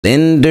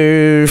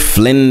Flinder,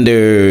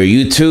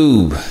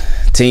 YouTube.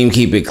 Team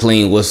Keep It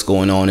Clean, what's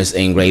going on? It's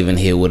Ingraven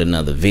here with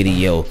another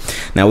video.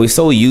 Now, we're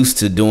so used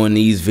to doing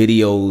these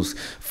videos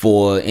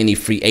for any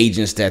free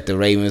agents that the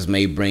Ravens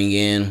may bring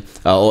in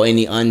or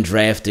any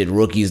undrafted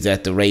rookies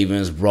that the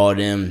Ravens brought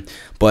in.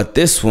 But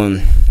this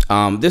one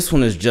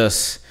is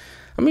just,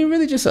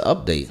 really just an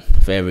update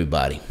for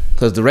everybody.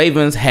 Because the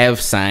Ravens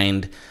have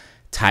signed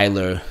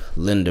Tyler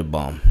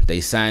Linderbaum.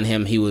 They signed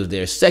him. He was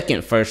their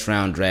second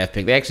first-round draft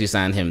pick. They actually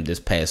signed him this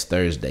past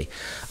Thursday.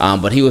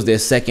 But he was their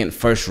second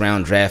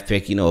first-round draft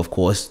pick, of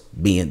course,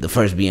 being the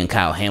first being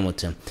Kyle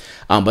Hamilton.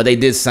 But they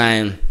did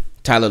sign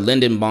Tyler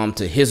Linderbaum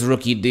to his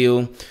rookie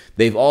deal.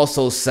 They've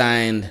also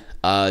signed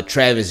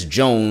Travis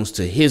Jones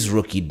to his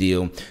rookie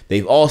deal.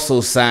 They've also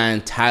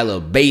signed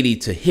Tyler Beatty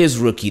to his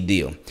rookie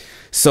deal.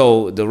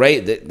 So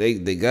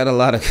they got a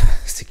lot of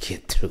guys to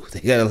get through. They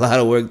got a lot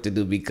of work to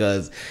do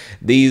because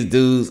these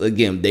dudes,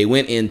 again, they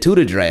went into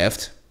the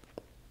draft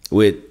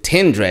with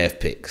 10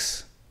 draft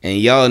picks. And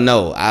y'all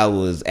know I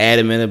was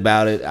adamant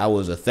about it. I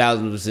was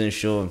 1,000%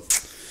 sure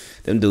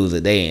them dudes,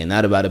 they ain't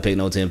not about to pick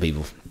no 10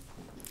 people.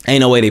 Ain't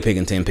no way they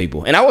picking 10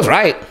 people. And I was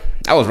right.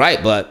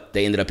 But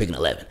they ended up picking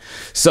 11.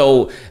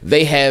 So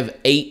they have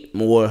 8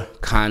 more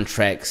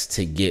contracts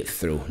to get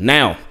through.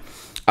 Now,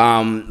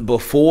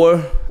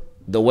 before,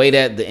 the way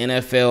that the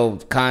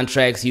NFL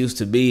contracts used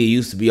to be, it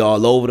used to be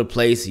all over the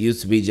place. It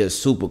used to be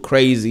just super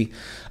crazy.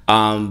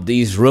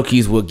 These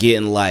rookies were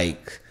getting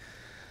like,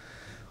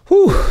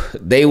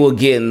 they were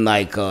getting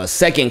like a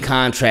second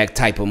contract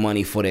type of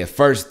money for their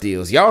first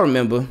deals. Y'all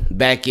remember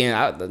back in,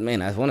 I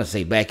want to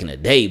say back in the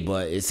day,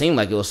 but it seemed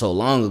like it was so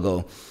long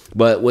ago.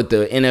 But with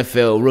the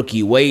NFL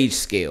rookie wage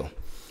scale,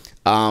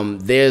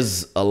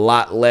 there's a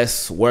lot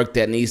less work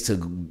that needs to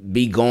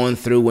be going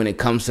through when it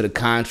comes to the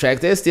contract.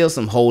 There's still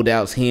some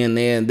holdouts here and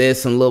there, and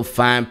there's some little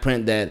fine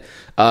print that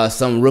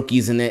some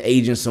rookies and their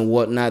agents and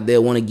whatnot,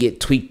 they'll want to get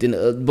tweaked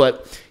in.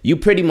 But you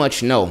pretty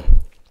much know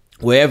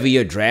wherever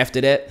you're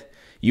drafted at,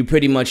 you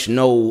pretty much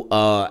know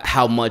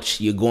how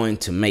much you're going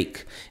to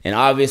make. And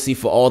obviously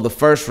for all the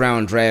first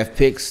round draft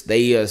picks,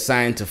 they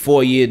signed to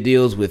 4-year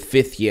deals with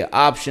 5th-year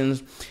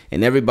options.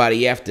 And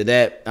everybody after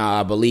that,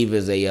 I believe,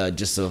 is a 4-year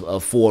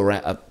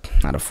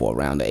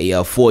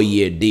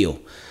deal.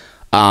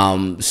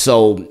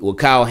 So with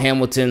Kyle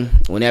Hamilton,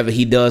 whenever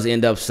he does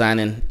end up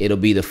signing, it'll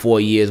be the 4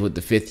 years with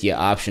the 5th-year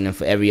option, and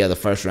for every other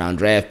first-round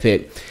draft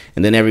pick.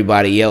 And then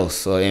everybody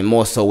else, and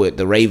more so with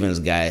the Ravens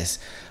guys,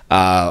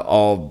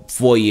 all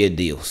 4-year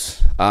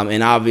deals.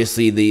 And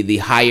obviously the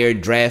higher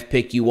draft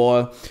pick you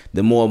are,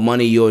 the more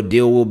money your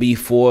deal will be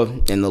for,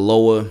 and the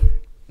lower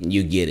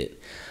you get it.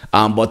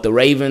 But the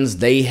Ravens,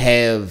 they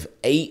have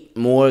 8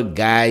 more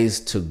guys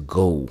to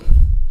go.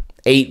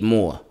 8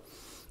 more.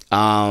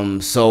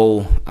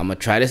 So I'm going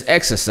to try this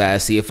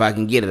exercise, see if I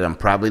can get it. I'm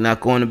probably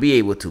not going to be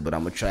able to, but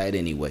I'm going to try it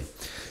anyway.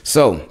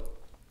 So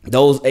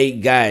those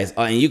 8 guys,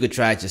 and you could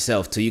try it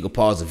yourself too. You could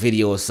pause the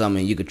video or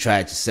something. You could try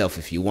it yourself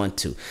if you want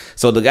to.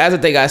 So the guys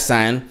that they got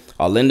signed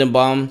are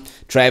Linderbaum,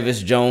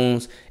 Travis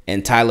Jones,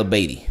 and Tyler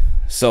Beatty.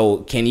 So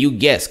can you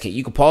guess?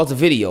 You can pause the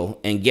video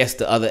and guess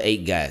the other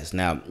 8 guys.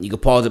 Now, you can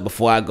pause it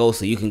before I go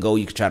so you can go.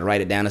 You can try to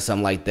write it down or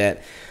something like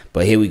that.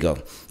 But here we go.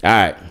 All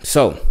right.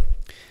 So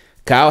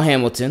Kyle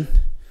Hamilton,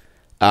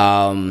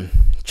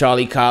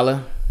 Charlie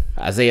Collar,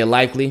 Isaiah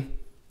Likely,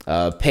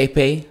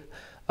 Pepe,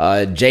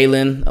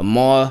 Jalen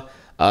Amar,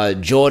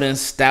 Jordan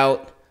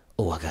Stout.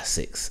 Oh, I got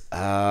 6.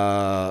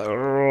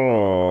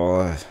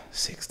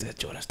 6. That's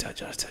Jordan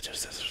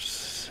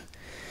Stout.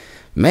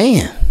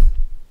 Man.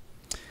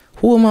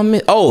 Who am I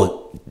missing?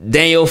 Oh,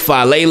 Daniel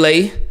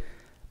Falele.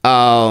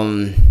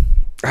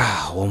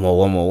 One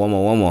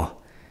more.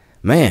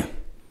 Man.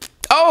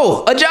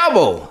 Oh,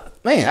 Ajabo.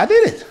 Man, I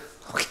did it.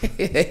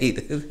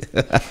 Okay.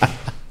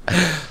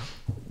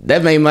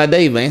 That made my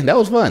day, man. That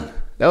was fun.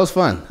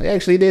 I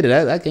actually did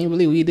it. I can't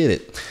believe we did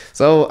it.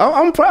 So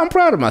I'm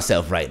proud of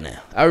myself right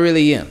now. I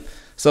really am.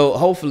 So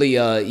hopefully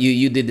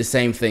you did the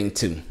same thing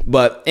too.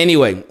 But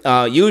anyway,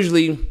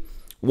 usually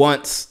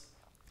once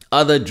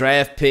other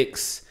draft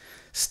picks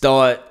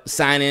start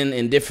signing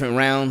in different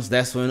rounds,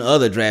 that's when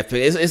other draft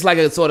picks, it's like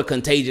a sort of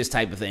contagious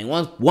type of thing.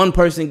 Once one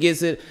person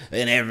gets it,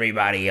 then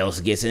everybody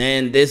else gets it.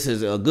 And this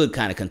is a good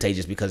kind of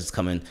contagious because it's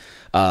coming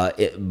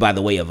by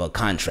the way of a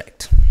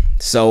contract.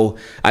 So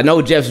I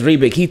know Jeff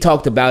Zrebick, he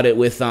talked about it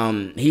with,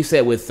 he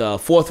said with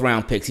 4th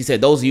round picks, he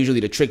said those are usually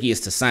the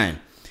trickiest to sign.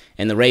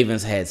 And the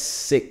Ravens had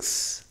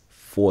 6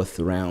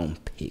 4th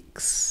round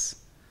picks.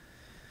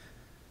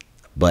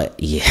 But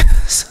yeah,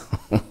 so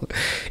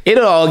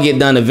it'll all get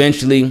done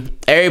eventually.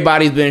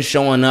 Everybody's been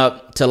showing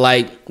up to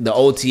like the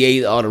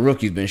OTAs. All the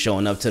rookies been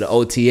showing up to the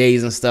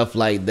OTAs and stuff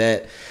like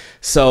that.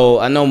 So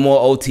I know more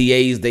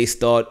OTAs, they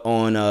start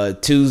on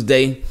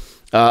Tuesday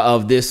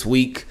of this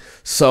week.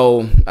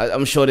 So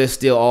I'm sure they'll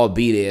still all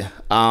be there.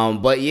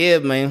 But yeah,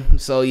 man.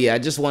 So yeah, I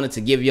just wanted to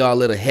give y'all a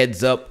little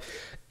heads up.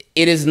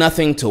 It is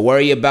nothing to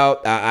worry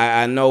about.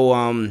 I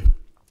know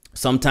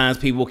sometimes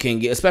people can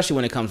get, especially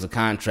when it comes to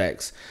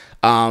contracts,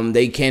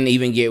 They can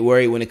even get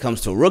worried when it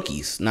comes to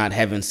rookies not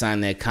having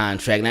signed that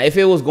contract. Now, if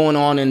it was going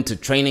on into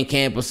training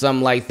camp or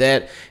something like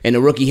that, and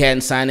the rookie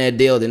hadn't signed that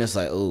deal, then it's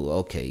like, oh,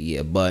 okay,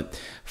 yeah. But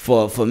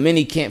for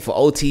mini camp, for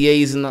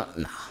OTAs, nah,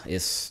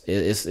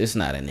 it's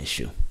not an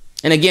issue.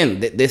 And again,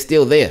 they're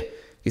still there.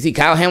 You see,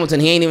 Kyle Hamilton,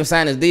 he ain't even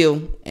signed his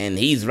deal, and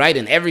he's right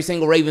in every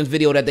single Ravens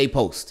video that they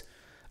post.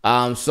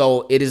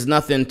 So it is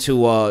nothing to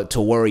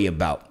worry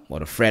about or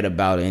to fret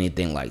about or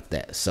anything like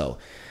that. So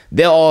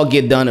they'll all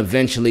get done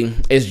eventually.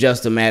 It's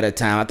just a matter of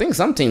time. I think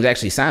some teams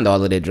actually signed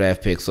all of their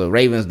draft picks. So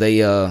Ravens,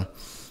 they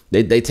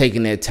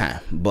taking their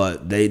time,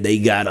 but they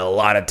got a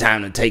lot of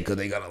time to take because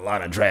they got a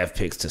lot of draft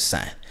picks to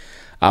sign.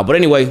 But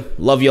anyway,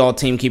 love y'all,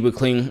 team. Keep it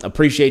clean.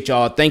 Appreciate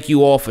y'all. Thank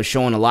you all for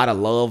showing a lot of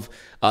love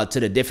to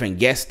the different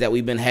guests that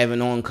we've been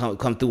having on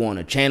come through on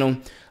the channel.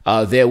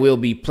 There will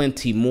be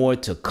plenty more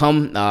to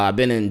come. I've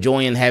been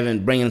enjoying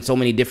bringing so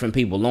many different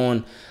people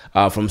on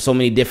from so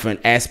many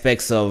different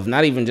aspects of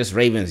not even just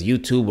Ravens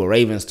YouTube or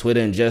Ravens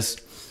Twitter, and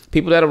just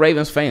people that are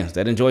Ravens fans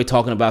that enjoy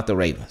talking about the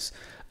Ravens.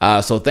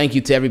 So thank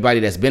you to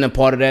everybody that's been a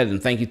part of that,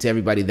 and thank you to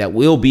everybody that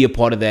will be a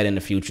part of that in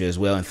the future as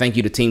well. And thank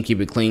you to Team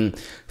Keep It Clean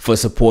for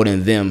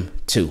supporting them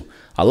too.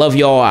 I love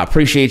y'all. I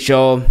appreciate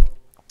y'all.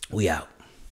 We out.